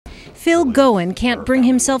Phil Goen can't bring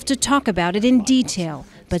himself to talk about it in detail,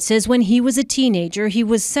 but says when he was a teenager, he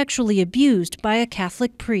was sexually abused by a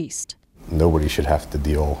Catholic priest. Nobody should have to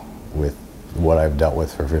deal with what I've dealt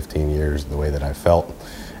with for 15 years, the way that I felt,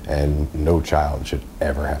 and no child should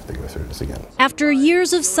ever have to go through this again. After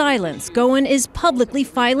years of silence, Goen is publicly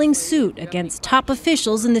filing suit against top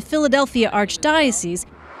officials in the Philadelphia Archdiocese.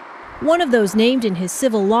 One of those named in his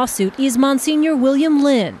civil lawsuit is Monsignor William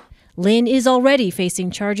Lynn. Lynn is already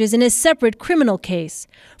facing charges in a separate criminal case.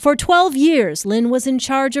 For 12 years, Lynn was in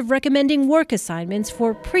charge of recommending work assignments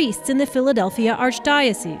for priests in the Philadelphia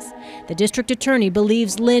Archdiocese. The district attorney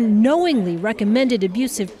believes Lynn knowingly recommended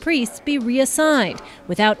abusive priests be reassigned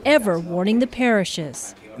without ever warning the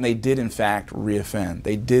parishes. They did in fact reoffend.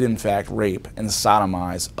 They did in fact rape and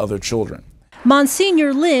sodomize other children.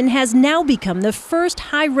 Monsignor Lynn has now become the first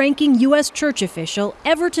high-ranking U.S. church official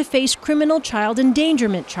ever to face criminal child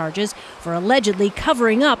endangerment charges for allegedly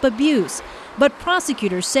covering up abuse. But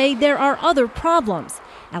prosecutors say there are other problems.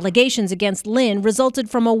 Allegations against Lynn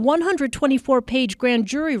resulted from a 124-page grand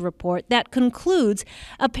jury report that concludes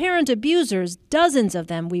apparent abusers, dozens of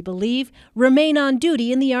them we believe, remain on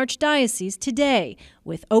duty in the Archdiocese today,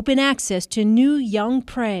 with open access to new young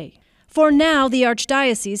prey. For now, the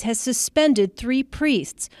Archdiocese has suspended 3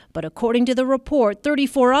 priests, but according to the report,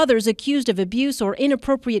 34 others accused of abuse or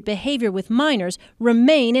inappropriate behavior with minors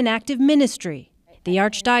remain in active ministry. The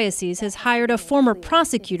Archdiocese has hired a former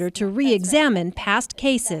prosecutor to re-examine past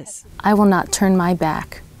cases. I will not turn my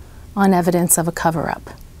back on evidence of a cover-up.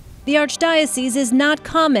 The Archdiocese is not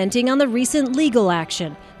commenting on the recent legal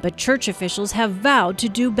action, but church officials have vowed to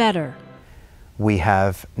do better. We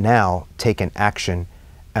have now taken action,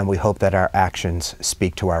 and we hope that our actions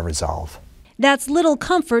speak to our resolve. That's little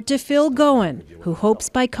comfort to Phil Goen, who hopes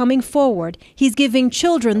by coming forward, he's giving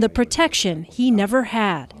children the protection he never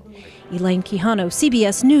had. Elaine Qujano,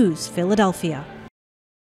 CBS News, Philadelphia.